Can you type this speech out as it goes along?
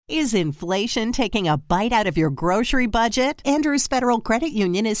Is inflation taking a bite out of your grocery budget? Andrews Federal Credit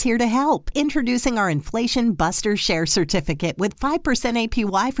Union is here to help. Introducing our Inflation Buster Share Certificate with 5%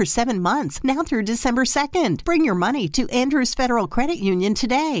 APY for 7 months, now through December 2nd. Bring your money to Andrews Federal Credit Union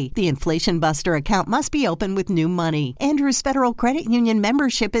today. The Inflation Buster account must be open with new money. Andrews Federal Credit Union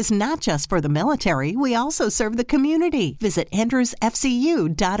membership is not just for the military. We also serve the community. Visit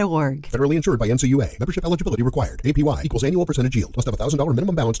andrewsfcu.org. Federally insured by NCUA. Membership eligibility required. APY equals annual percentage yield. Must have $1,000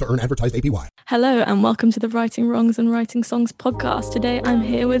 minimum balance to earn advertised APY. Hello and welcome to the Writing Wrongs and Writing Songs podcast. Today I'm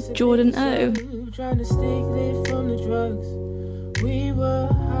here with Jordan O. Trying to stay clear from the drugs. We were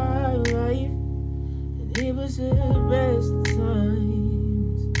high life, and it was the best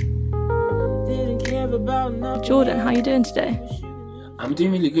times. Didn't care about nothing. Jordan, how you doing today? I'm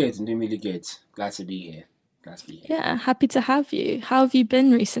doing really good. Glad to be here. Yeah, happy to have you. How have you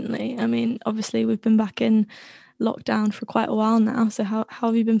been recently? I mean, obviously we've been back in lockdown for quite a while now, so how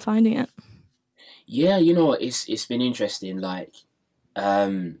have you been finding it? Yeah, it's been interesting.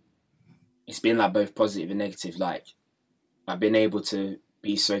 It's been like both positive and negative. Like, I've been able to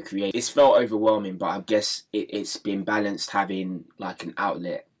be so creative. It's felt overwhelming, but I guess it's been balanced having like an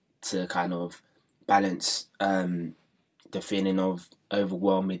outlet to kind of balance the feeling of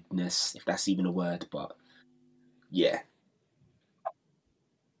overwhelmedness, if that's even a word. But yeah.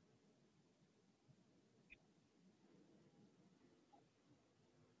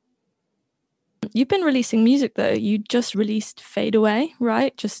 You've been releasing music though. You just released Fade Away,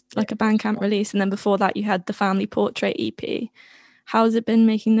 right? Just like a Bandcamp release, and then before that you had the Family Portrait EP. How has it been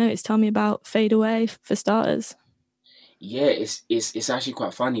making those? Tell me about Fade Away for starters. Yeah, it's actually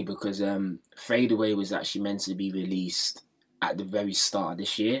quite funny because Fade Away was actually meant to be released at the very start of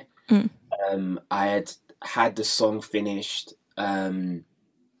this year. I had the song finished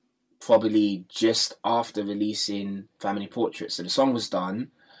probably just after releasing Family Portrait. So the song was done.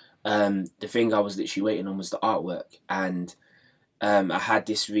 The thing I was literally waiting on was the artwork, and I had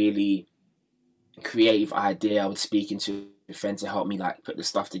this really creative idea. I was speaking to a friend to help me like put the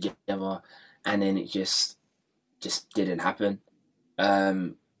stuff together, and then it just didn't happen,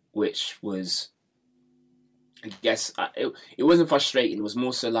 which was, I guess, it wasn't frustrating. It was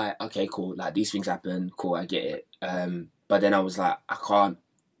more so like, okay, cool, like these things happen, cool, I get it. But then I was like, I can't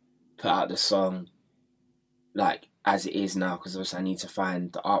put out the song like as it is now, because obviously I need to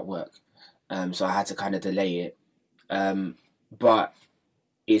find the artwork, so I had to kind of delay it, but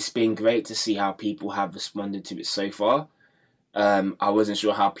it's been great to see how people have responded to it so far. I wasn't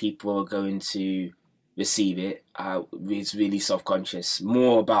sure how people are going to receive it. I was really self-conscious,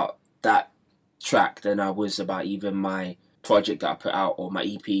 more about that track than I was about even my project that I put out, or my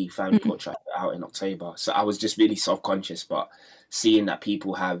EP Family Portrait I put out in October. So I was just really self-conscious, but seeing that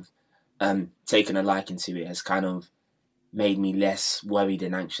people have taken a liking to it has kind of made me less worried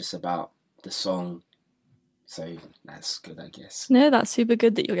and anxious about the song. So that's good, I guess. No, that's super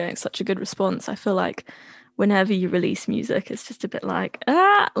good that you're getting such a good response. I feel like whenever you release music, it's just a bit like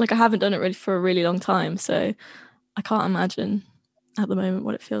I haven't done it really for a really long time, so I can't imagine at the moment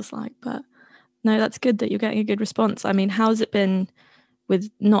what it feels like. But no, that's good that you're getting a good response. I mean, how's it been with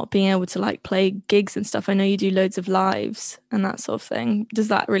not being able to like play gigs and stuff? I know you do loads of lives and that sort of thing. Does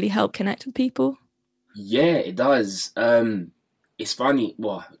that really help connect with people? Yeah, it does. It's funny.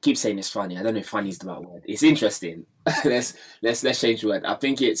 Well, I keep saying it's funny. I don't know if funny is the right word. It's interesting. let's change the word. I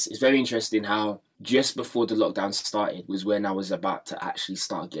think it's very interesting how just before the lockdown started was when I was about to actually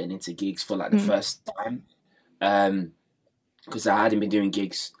start getting into gigs for like the first time. Because I hadn't been doing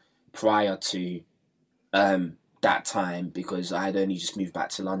gigs prior to that time, because I had only just moved back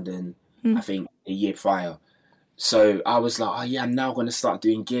to London, I think a year prior. So I was like, oh yeah, I'm now going to start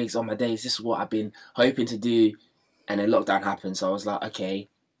doing gigs on my days. This is what I've been hoping to do. And then lockdown happened. So I was like, okay,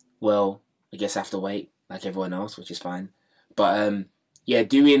 well, I guess I have to wait like everyone else, which is fine. But yeah,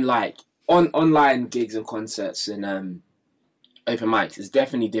 doing like online gigs and concerts and open mics is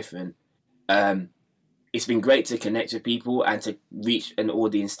definitely different. It's been great to connect with people and to reach an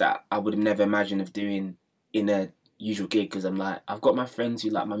audience that I would have never imagined of doing in a usual gig, because I'm like, I've got my friends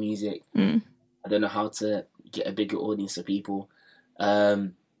who like my music. I don't know how to get a bigger audience of people.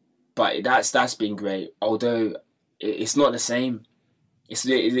 But that's been great. Although it's not the same. It's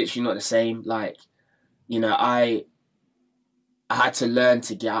literally not the same. Like, I had to learn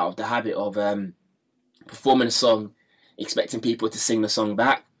to get out of the habit of performing a song, expecting people to sing the song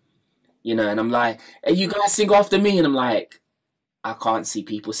back. And I'm like, hey, you guys sing after me. And I'm like, I can't see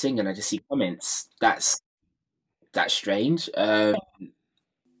people singing. I just see comments. That's strange.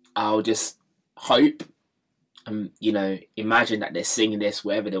 I'll just hope, imagine that they're singing this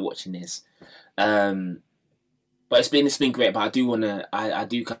wherever they're watching this. But it's been great. But I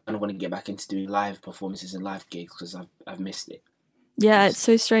do kind of want to get back into doing live performances and live gigs because I've missed it. Yeah, it's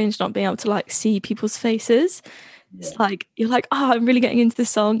so strange not being able to like see people's faces. Yeah. It's like you're like, oh, I'm really getting into this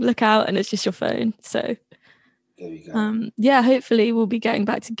song. Look out, and it's just your phone. So There we go. yeah, hopefully we'll be getting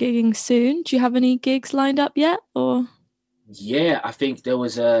back to gigging soon. Do you have any gigs lined up yet, or? Yeah, I think there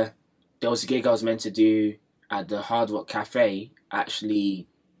was a gig I was meant to do at the Hard Rock Cafe actually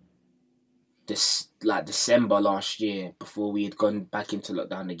this like December last year before we had gone back into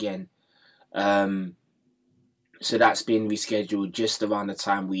lockdown again. So that's been rescheduled just around the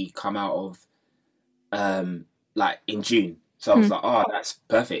time we come out of like in June. So I was like, oh, that's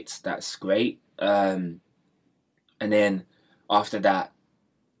perfect. That's great. And then after that,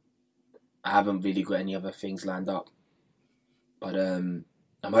 I haven't really got any other things lined up. But I'm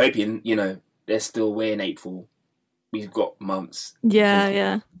hoping, there's still way in April. We've got months.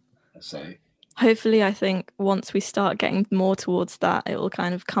 Yeah. So Hopefully, I think once we start getting more towards that, it will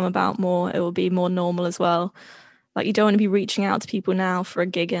kind of come about more. It will be more normal as well. Like, you don't want to be reaching out to people now for a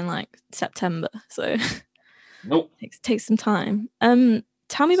gig in like September. So nope. Takes some time.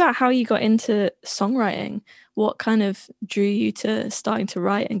 Tell me about how you got into songwriting. What kind of drew you to starting to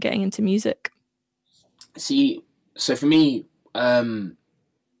write and getting into music? See, so for me, I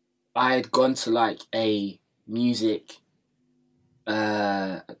had gone to like a music,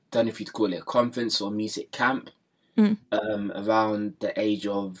 I don't know if you'd call it a conference or music camp, around the age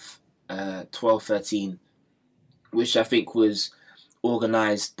of 12, 13, which I think was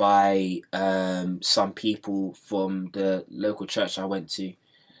organised by some people from the local church I went to.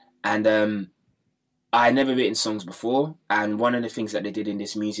 And I had never written songs before. And one of the things that they did in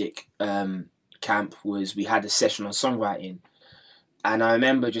this music camp was we had a session on songwriting. And I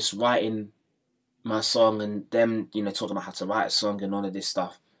remember just writing my song and them, talking about how to write a song and all of this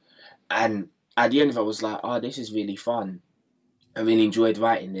stuff. And at the end of it, I was like, oh, this is really fun. I really enjoyed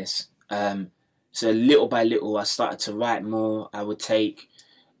writing this. So little by little, I started to write more. I would take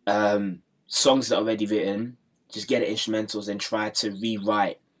songs that are already written, just get the instrumentals and try to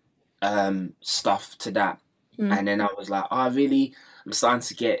rewrite stuff to that. And then I was like, oh, I'm starting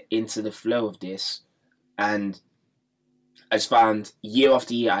to get into the flow of this. And I just found year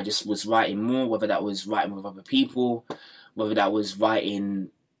after year, I just was writing more, whether that was writing with other people, whether that was writing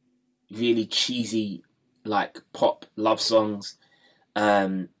really cheesy, like pop love songs.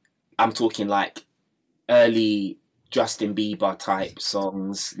 I'm talking like early Justin Bieber type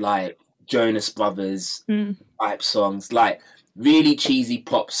songs, like Jonas Brothers type songs, like really cheesy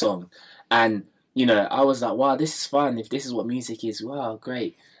pop song. And, I was like, wow, this is fun. If this is what music is, wow,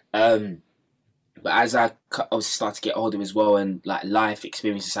 great. But as I obviously started to get older as well and like life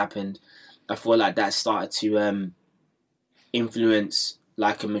experiences happened, I feel like that started to influence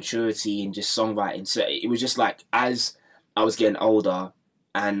like a maturity in just songwriting. So it was just like as I was getting older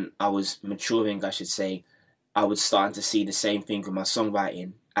and I was maturing, I should say, I was starting to see the same thing with my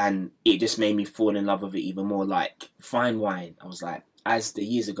songwriting, and it just made me fall in love with it even more. Like fine wine, I was like, as the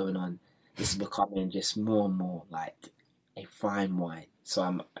years are going on, this is becoming just more and more like a fine wine. So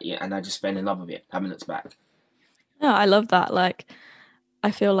and I just fell in love with it. Haven't looked back. Yeah, I love that. Like,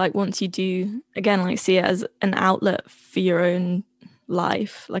 I feel like once you do, again, like see it as an outlet for your own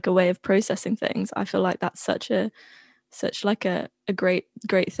life, like a way of processing things, I feel like that's such a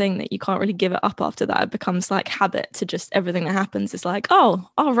great thing that you can't really give it up after that. It becomes like habit to just everything that happens. It's like, oh,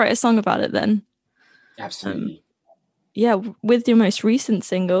 I'll write a song about it then. Absolutely. Yeah, with your most recent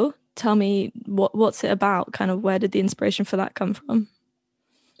single, tell me what's it about? Kind of where did the inspiration for that come from?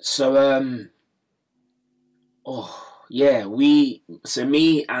 So, me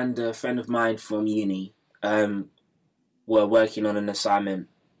and a friend of mine from uni, were working on an assignment,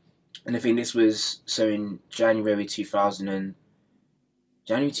 and I think this was in January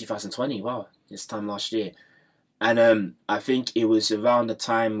 2020. Wow, this time last year, and I think it was around the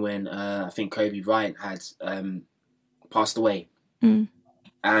time when I think Kobe Bryant had passed away,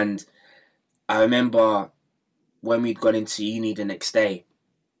 and I remember when we'd gone into uni the next day.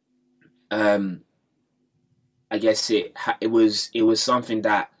 I guess it was something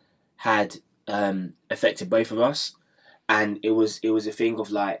that had affected both of us, and it was a thing of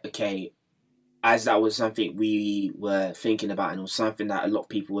like, okay, as that was something we were thinking about, and it was something that a lot of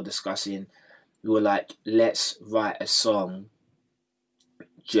people were discussing. We were like, let's write a song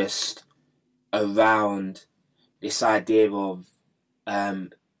just around this idea of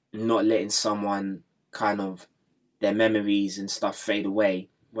not letting someone kind of their memories and stuff fade away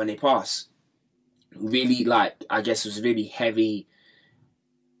when they pass. Really, like, I guess it was a really heavy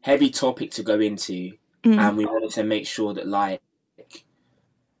topic to go into, and we wanted to make sure that, like,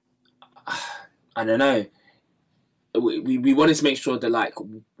 I don't know, we wanted to make sure that like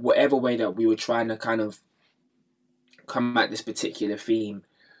whatever way that we were trying to kind of come at this particular theme,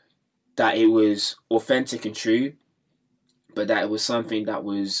 that it was authentic and true, but that it was something that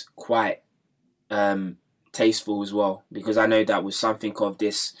was quite tasteful as well. Because I know that with something of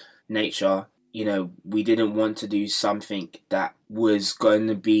this nature, you know, we didn't want to do something that was going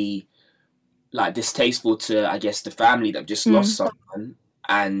to be like distasteful to, I guess, the family that just lost someone,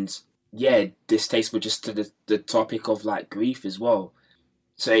 and yeah, distasteful just to the topic of like grief as well.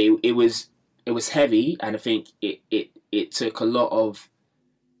 So it was heavy, and I think it took a lot of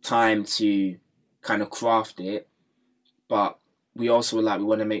time to kind of craft it, but we also were like, we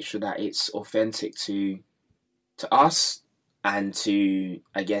want to make sure that it's authentic to us and to,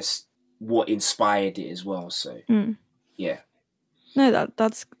 I guess, what inspired it as well. So yeah. No,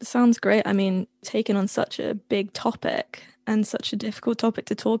 that sounds great. I mean, taking on such a big topic and such a difficult topic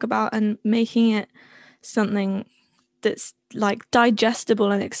to talk about and making it something that's like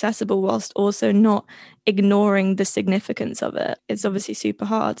digestible and accessible whilst also not ignoring the significance of it. It's obviously super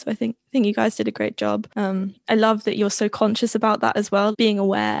hard. So I think you guys did a great job. I love that you're so conscious about that as well, being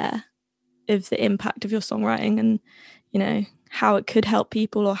aware of the impact of your songwriting and, you know, how it could help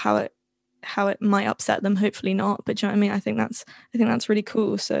people or how it might upset them. Hopefully not. But do you know what I mean? I think that's really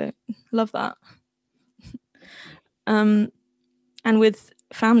cool. So love that. And with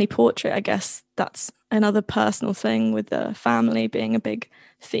Family Portrait, I guess that's another personal thing with the family being a big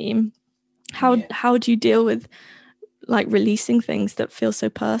theme. How do you deal with like releasing things that feel so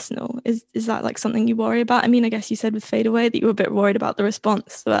personal? Is that like something you worry about? I mean, I guess you said with Fade Away that you were a bit worried about the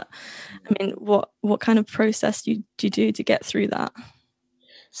response, but I mean, what kind of process do you do to get through that?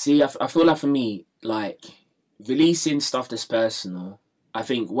 See, I feel like for me, like releasing stuff that's personal, I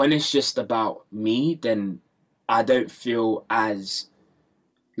think when it's just about me, then I don't feel as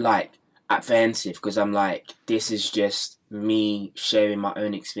like apprehensive, because I'm like, this is just me sharing my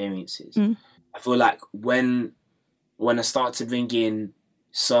own experiences. I feel like when I start to bring in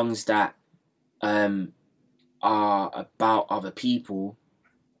songs that are about other people,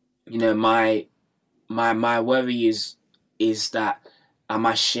 you know, my worry is that am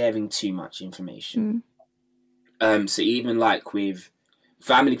I sharing too much information? So even like with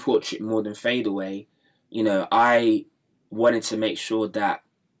Family Portrait more than Fade Away, you know, I wanted to make sure that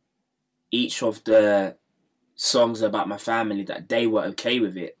each of the songs about my family, that they were okay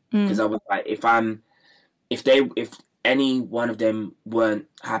with it, because I was like, if any one of them weren't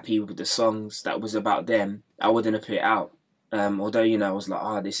happy with the songs that was about them, I wouldn't have put it out. Although, you know, I was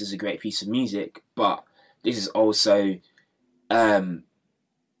like, this is a great piece of music, but this is also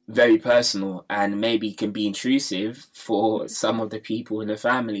very personal and maybe can be intrusive for some of the people in the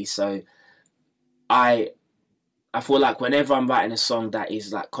family. So I feel like whenever I'm writing a song that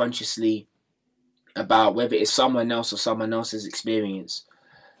is like consciously about whether it's someone else or someone else's experience,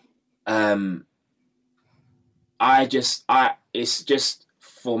 it's just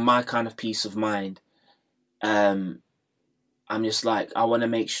for my kind of peace of mind. I'm just like, I want to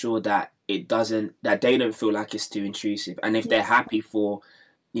make sure that they don't feel like it's too intrusive. And if they're happy for,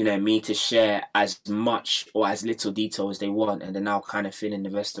 you know, me to share as much or as little detail as they want, and then I'll kind of fill in the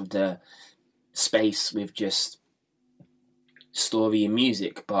rest of the space with just story and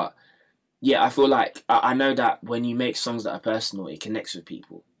music. But yeah, I feel like I know that when you make songs that are personal, it connects with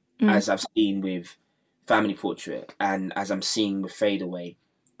people, as I've seen with Family Portrait and as I'm seeing with Fade Away.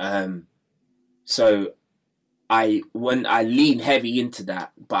 So I lean heavy into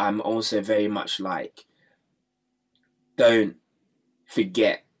that, but I'm also very much like, don't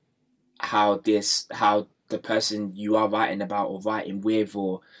forget how the person you are writing about or writing with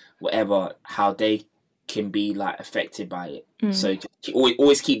or whatever, how they can be like affected by it. So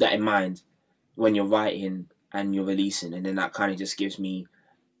always keep that in mind when you're writing and you're releasing, and then that kind of just gives me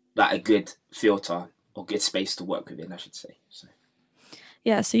like a good filter or good space to work within, I should say. So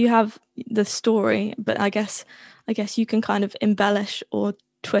yeah, so you have the story, but I guess you can kind of embellish or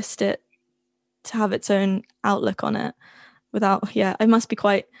twist it to have its own outlook on it without, it must be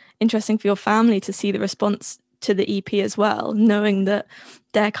quite interesting for your family to see the response to the EP as well, knowing that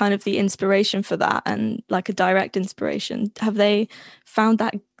they're kind of the inspiration for that and like a direct inspiration. Have they found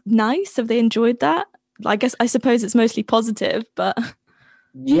that nice? Have they enjoyed that? I suppose it's mostly positive, but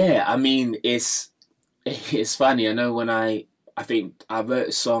yeah, I mean, it's funny. I know when I think I wrote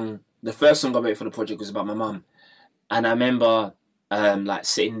a song, the first song I wrote for the project was about my mum, and I remember like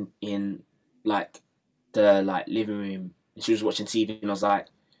sitting in like the like living room and she was watching TV, and I was like,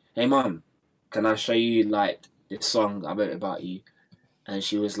 hey mum, can I show you like this song I wrote about you? And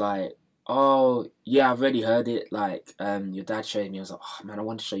she was like, oh yeah, I've already heard it, like your dad showed me. I was like, oh man, I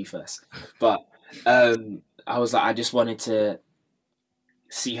want to show you first. But I was like, I just wanted to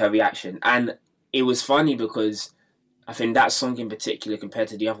see her reaction. And it was funny because I think that song in particular, compared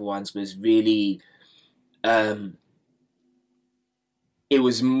to the other ones, was really, it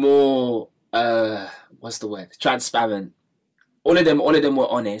was more, what's the word? Transparent. All of them were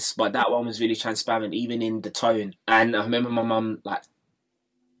honest, but that one was really transparent, even in the tone. And I remember my mum like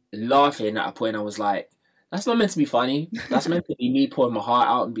laughing at a point. I was like, "That's not meant to be funny. That's meant to be me pouring my heart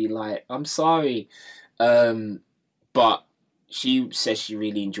out and be like, I'm sorry." But she says she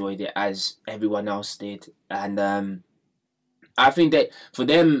really enjoyed it, as everyone else did, and I think that for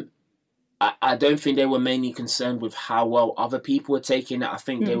them, I don't think they were mainly concerned with how well other people were taking it. I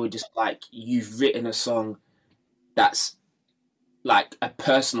think they were just like, "You've written a song that's like a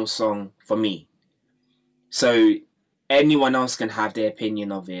personal song for me. So anyone else can have their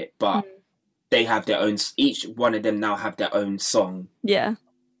opinion of it, but they have their own, each one of them now have their own song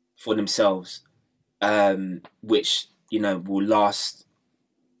for themselves, which, you know, will last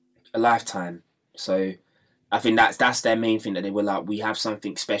a lifetime." So I think that's their main thing, that they were like, we have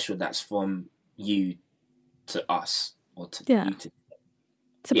something special that's from you to us, or to you to.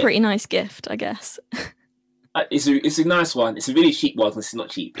 It's a pretty nice gift, I guess. It's a nice one. It's a really cheap one. It's not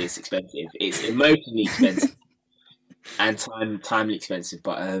cheap. It's expensive. It's emotionally expensive and timely expensive.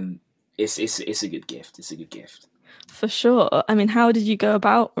 But it's a good gift. It's a good gift. For sure. I mean, how did you go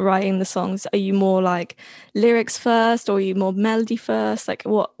about writing the songs? Are you more like lyrics first, or are you more melody first? Like,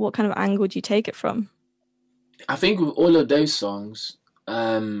 what kind of angle do you take it from? I think with all of those songs,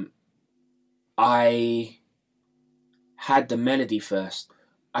 I had the melody first.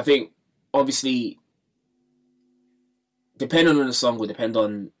 I think obviously, depending on the song will depend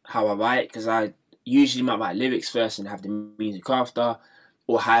on how I write, because I usually might write lyrics first and have the music after,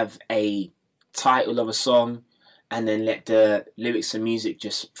 or have a title of a song and then let the lyrics and music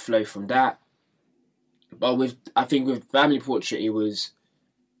just flow from that. But I think with Family Portrait, it was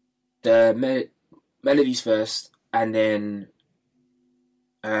the melodies first, and then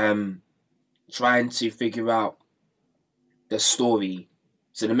trying to figure out the story.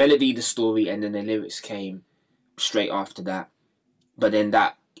 So the melody, the story, and then the lyrics came straight after that. But then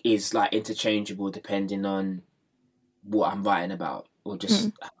that is like interchangeable depending on what I'm writing about, or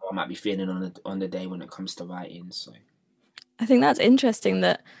just how I might be feeling on the day when it comes to writing. So I think that's interesting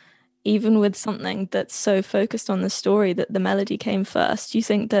that even with something that's so focused on the story, that the melody came first. Do you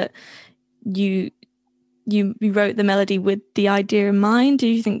think that you wrote the melody with the idea in mind? Do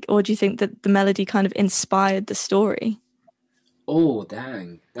you think that the melody kind of inspired the story? Oh,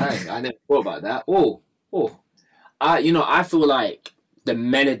 dang! I never thought about that. I feel like the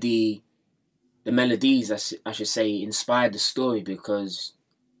melodies, I should say, inspired the story, because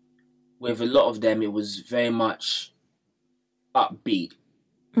with a lot of them, it was very much upbeat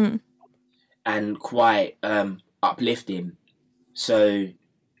and quite uplifting. So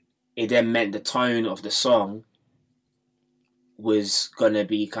it then meant the tone of the song was gonna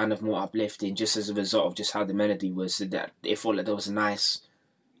be kind of more uplifting, just as a result of just how the melody was. So that it felt like there was a nice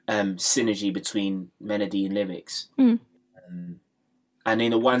synergy between melody and lyrics. And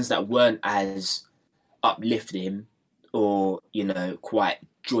in the ones that weren't as uplifting or, you know, quite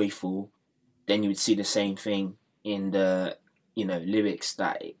joyful, then you would see the same thing in the, you know, lyrics,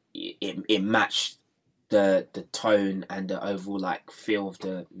 that it matched the tone and the overall like feel of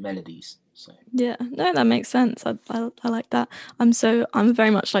the melodies. So yeah, no, that makes sense. I like that. I'm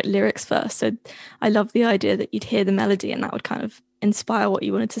very much like lyrics first, so I love the idea that you'd hear the melody and that would kind of inspire what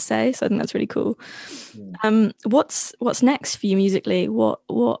you wanted to say. So I think that's really cool. What's next for you musically? What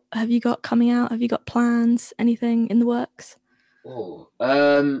have you got coming out? Have you got plans? Anything in the works?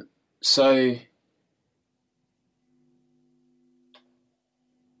 So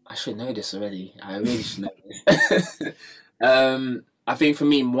I should know this already. I really should know this. I think for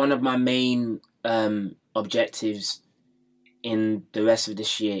me, one of my main objectives in the rest of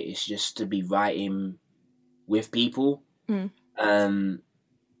this year is just to be writing with people.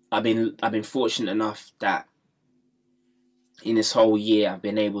 I've been fortunate enough that in this whole year I've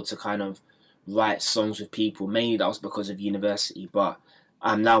been able to kind of write songs with people. Mainly that was because of university, but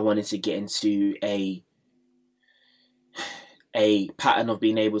I'm now wanting to get into a pattern of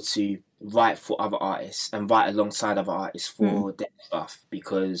being able to write for other artists and write alongside other artists for their stuff,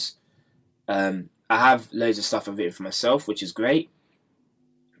 because I have loads of stuff I've written for myself, which is great,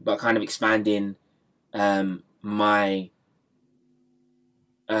 but kind of expanding my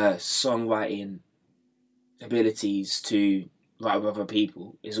songwriting abilities to write with other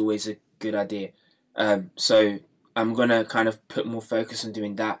people is always a good idea. So I'm gonna kind of put more focus on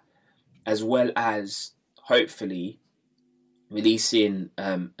doing that, as well as hopefully releasing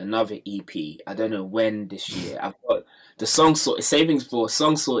another EP. I don't know when this year. I've got the song sorted, savings for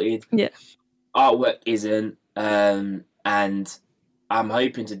song sorted. Yeah. Artwork isn't, and I'm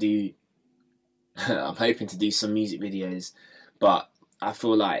hoping to do some music videos, but I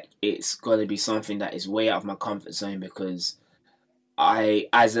feel like it's got to be something that is way out of my comfort zone, because I,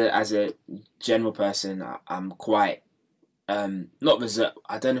 as a general person, I'm quite not reserved.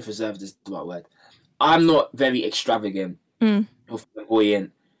 I don't know if reserved is the right word. I'm not very extravagant or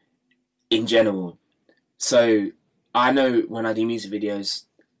flamboyant in general. So I know when I do music videos,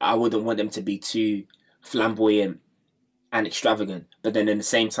 I wouldn't want them to be too flamboyant and extravagant. But then at the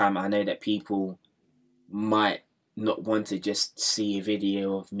same time, I know that people might not want to just see a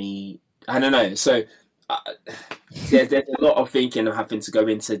video of me. I don't know. So there's a lot of thinking I'm having to go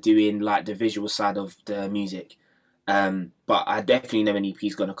into doing like the visual side of the music. But I definitely know an EP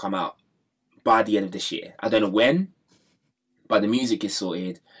is going to come out by the end of this year. I don't know when, but the music is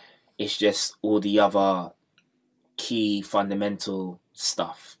sorted. It's just all the other key fundamental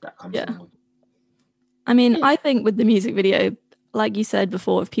stuff that comes along. I mean, I think with the music video, like you said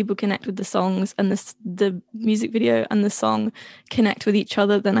before, if people connect with the songs and the music video and the song connect with each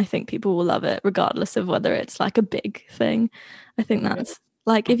other, then I think people will love it, regardless of whether it's like a big thing. I think that's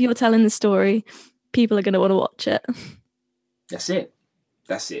like, if you're telling the story, people are going to want to watch it. That's it.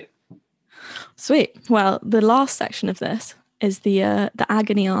 Sweet. Well, the last section of this is the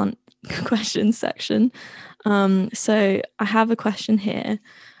agony aunt question section. So I have a question here.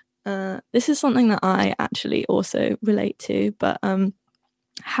 This is something that I actually also relate to, but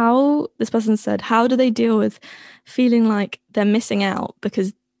how this person said, how do they deal with feeling like they're missing out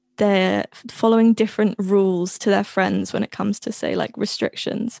because they're following different rules to their friends when it comes to, say, like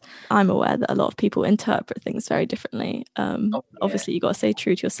restrictions? I'm aware that a lot of people interpret things very differently. Obviously, you got to stay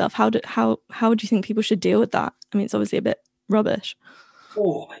true to yourself. How do you think people should deal with that? I mean, it's obviously a bit rubbish.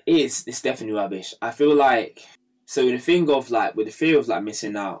 Oh, it's definitely rubbish. I feel like, so with the fear of like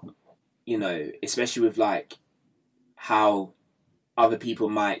missing out, you know, especially with like how other people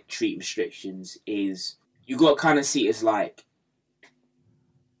might treat restrictions, is you got to kind of see it as like,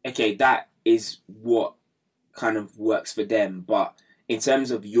 okay, that is what kind of works for them, but in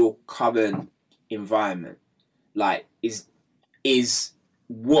terms of your current environment, like is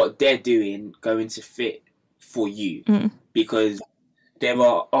what they're doing going to fit for you? Because there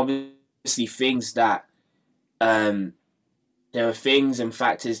are obviously things that there are things and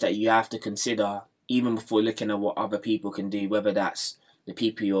factors that you have to consider even before looking at what other people can do, whether that's the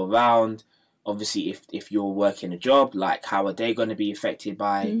people you're around. Obviously, if you're working a job, like how are they going to be affected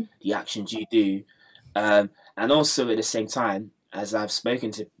by the actions you do? And also at the same time, as I've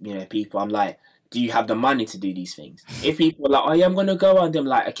spoken to people, I'm like, do you have the money to do these things? If people are like, oh yeah, I'm going to go out, and I'm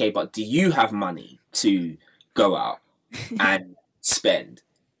like, okay, but do you have money to go out and spend?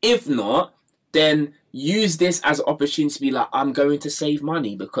 If not, then use this as an opportunity to be like, I'm going to save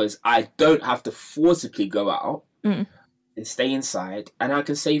money because I don't have to forcibly go out and stay inside, and I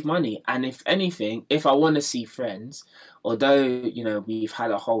can save money. And if anything, if I want to see friends, although we've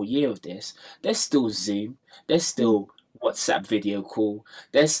had a whole year of this, there's still Zoom, there's still WhatsApp video call,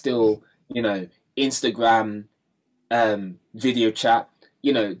 there's still Instagram video chat.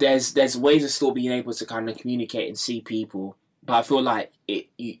 There's ways of still being able to kind of communicate and see people. But I feel like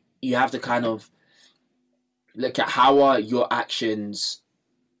you have to kind of look at how will your actions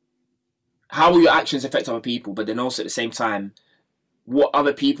affect other people, but then also at the same time, what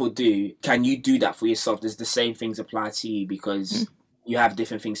other people do, can you do that for yourself? Does the same things apply to you? Because you have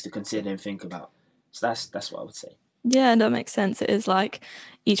different things to consider and think about. So that's what I would say. Yeah, that makes sense. It is like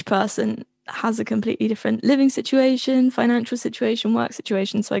each person has a completely different living situation, financial situation, work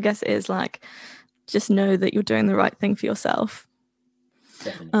situation. So I guess it is like, just know that you're doing the right thing for yourself.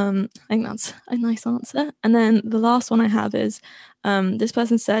 Definitely. I think that's a nice answer. And then the last one I have is, this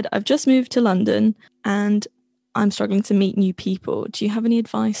person said, I've just moved to London and I'm struggling to meet new people. Do you have any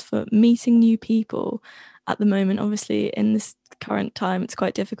advice for meeting new people at the moment? Obviously, in this current time, it's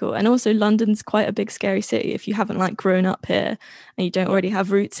quite difficult. And also, London's quite a big, scary city. If you haven't like grown up here and you don't already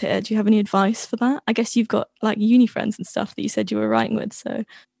have roots here, do you have any advice for that? I guess you've got like uni friends and stuff that you said you were writing with. So,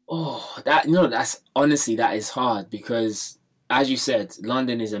 that's honestly, that is hard because, as you said,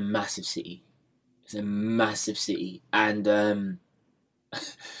 London is a massive city. It's a massive city, and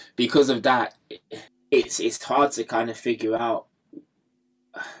because of that, it's hard to kind of figure out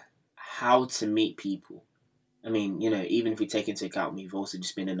how to meet people. I mean, even if we take into account we've also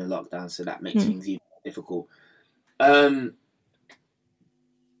just been in a lockdown, so that makes things even more difficult.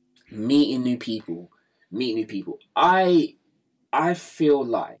 Meeting new people. I feel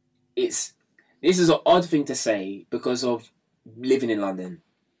like this is an odd thing to say because of living in London,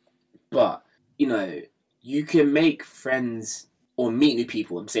 but you know, you can make friends or meet new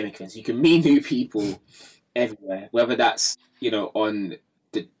people. I'm saying make friends. You can meet new people everywhere, whether that's, you know, on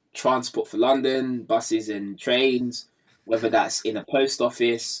the transport for London, buses and trains, whether that's in a post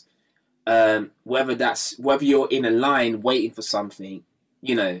office, whether you're in a line waiting for something,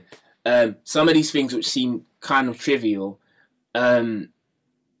 you know, some of these things which seem kind of trivial,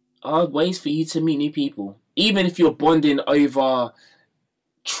 are ways for you to meet new people, even if you're bonding over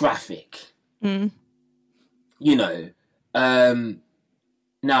traffic. You know,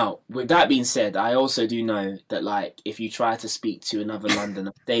 now with that being said, I also do know that like if you try to speak to another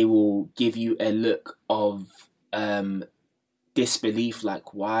Londoner, they will give you a look of disbelief,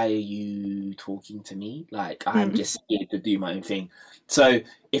 like, why are you talking to me? Like, I'm just here to do my own thing. So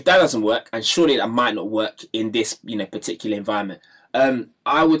if that doesn't work, and surely that might not work in this, you know, particular environment,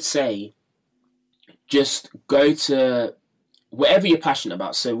 I would say just go to whatever you're passionate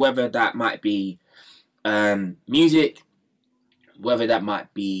about. So whether that might be music, whether that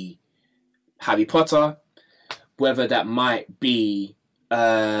might be Harry Potter, whether that might be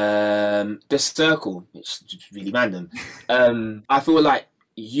the circle, which is really random. I feel like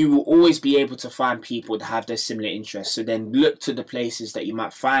you will always be able to find people that have those similar interests. So then look to the places that you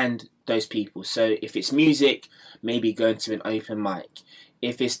might find those people. So if it's music, maybe going to an open mic.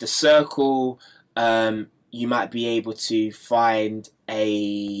 If it's the circle, you might be able to find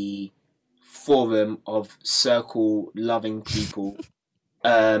a forum of circle loving people.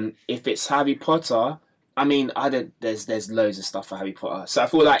 If it's Harry Potter, I mean, there's loads of stuff for Harry Potter. So I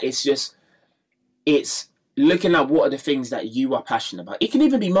feel like it's looking at what are the things that you are passionate about. It can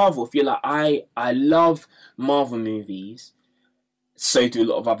even be Marvel. If you're like, I love Marvel movies, so do a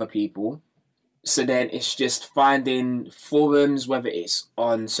lot of other people. So then it's just finding forums, whether it's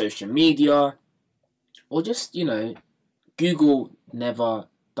on social media or just, you know, Google never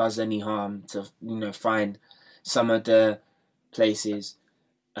does any harm to, you know, find some of the places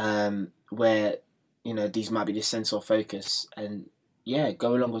where, you know, these might be the sense of focus, and yeah,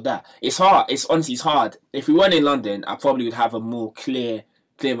 go along with that. It's hard. It's hard. If we weren't in London, I probably would have a more clearer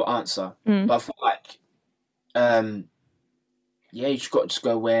answer. But I feel like, yeah, you just got to just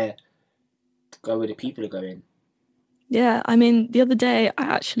go where the people are going. Yeah, I mean, the other day I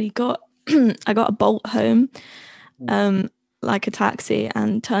actually got I got a Bolt home, like a taxi,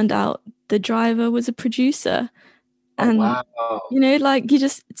 and turned out the driver was a producer. And, wow. You know, like you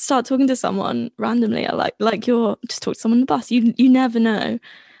just start talking to someone randomly, like you're just talking to someone on the bus. You never know.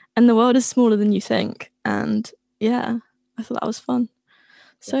 And the world is smaller than you think. And yeah, I thought that was fun.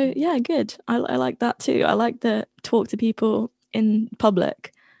 So yeah, good. I like that too. I like the talk to people in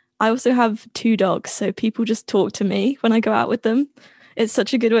public. I also have 2 dogs, so people just talk to me when I go out with them. It's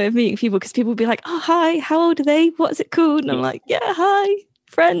such a good way of meeting people, because people will be like, oh, hi, how old are they? What is it called? And I'm like, yeah, hi,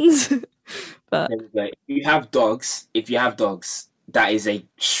 friends. But if you have dogs, that is a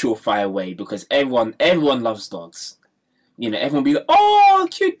surefire way, because everyone loves dogs. You know, everyone be like, oh,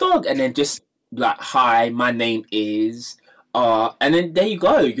 cute dog, and then just like, hi, my name is, and then there you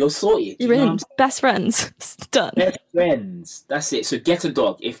go, you're sorted. You're in. Best friends. It's done. Best friends. That's it. So get a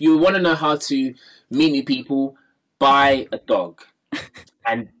dog. If you want to know how to meet new people, buy a dog,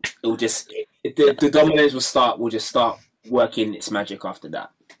 and it'll just the dominoes will just start working its magic after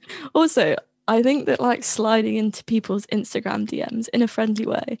that. Also, I think that like sliding into people's Instagram DMs in a friendly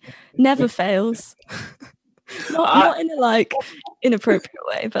way never fails. not in a like inappropriate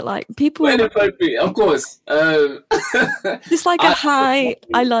way, but like people inappropriate, of course. Just like a hi,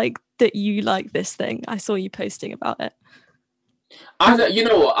 I like that you like this thing. I saw you posting about it. You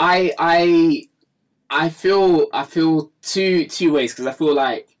know what? I feel two ways, because I feel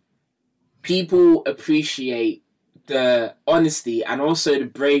like people appreciate the honesty and also the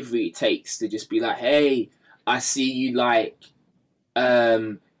bravery it takes to just be like, hey, I see you like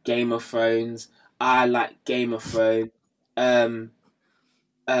Game of Thrones. I like Game of Thrones. You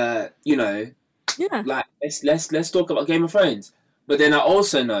know, yeah, like let's talk about Game of Thrones. But then I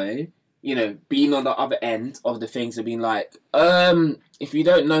also know, you know, being on the other end of the things and being like, if you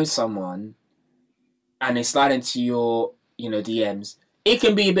don't know someone and they slide into your, you know, DMs, it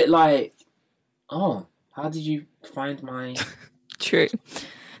can be a bit like, oh, how did you find my... True.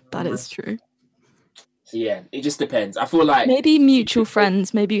 That is true. So yeah, it just depends. I feel like... Maybe mutual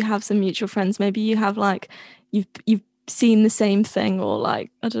friends. Maybe you have some mutual friends. Maybe you have like, you've seen the same thing, or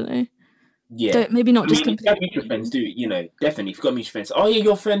like, I don't know. Yeah. Maybe not just... If you have mutual friends, do, you know, definitely. If you've got mutual friends. Oh yeah,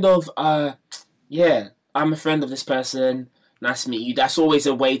 you're a friend of... yeah, I'm a friend of this person. Nice to meet you. That's always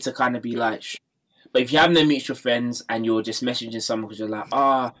a way to kind of be like... But if you have no mutual friends and you're just messaging someone because you're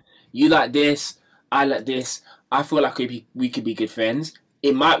like, you like this, I like this. I feel like we could be good friends.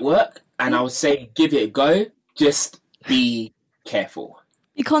 It might work, and I would say give it a go. Just be careful.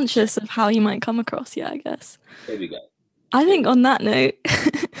 Be conscious of how you might come across. Yeah, I guess. There we go. I think on that note,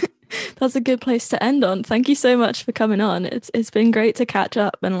 that's a good place to end on. Thank you so much for coming on. It's been great to catch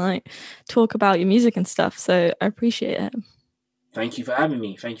up and like talk about your music and stuff. So I appreciate it. Thank you for having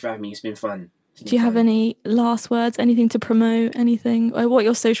me. It's been fun. Do you have any last words? Anything to promote? Anything? Or what are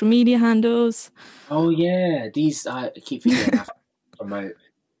your social media handles? Oh yeah, these I keep forgetting to promote.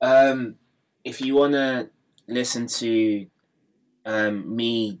 If you wanna listen to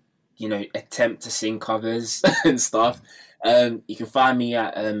me, attempt to sing covers and stuff, you can find me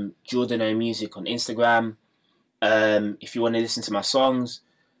at Jordan O Music on Instagram. If you want to listen to my songs,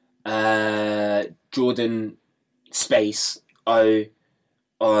 Jordan Space O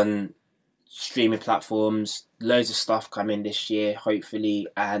on streaming platforms. Loads of stuff coming this year, hopefully,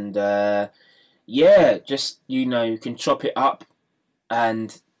 and just you can chop it up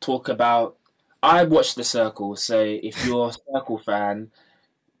and talk about. I watch The Circle, so if you're a Circle fan,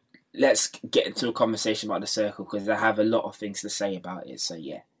 let's get into a conversation about The Circle because I have a lot of things to say about it. So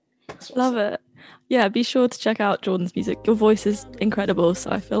yeah, love it. Yeah, be sure to check out Jordan's music. Your voice is incredible,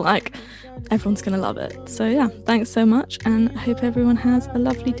 so I feel like everyone's gonna love it. So yeah, thanks so much, and I hope everyone has a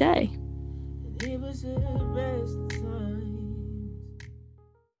lovely day.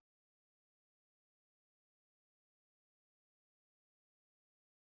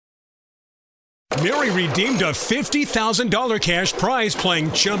 Mary redeemed a $50,000 cash prize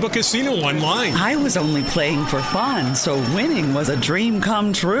playing Chumba Casino online. I was only playing for fun, so winning was a dream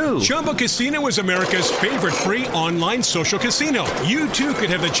come true. Chumba Casino is America's favorite free online social casino. You too could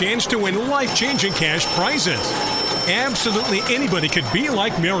have the chance to win life-changing cash prizes. Absolutely anybody could be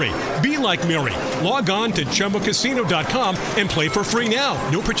like Mary. Be like Mary. Log on to ChumbaCasino.com and play for free now.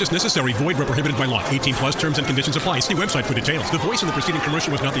 No purchase necessary. Void where prohibited by law. 18 plus terms and conditions apply. See website for details. The voice in the preceding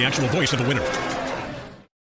commercial was not the actual voice of the winner.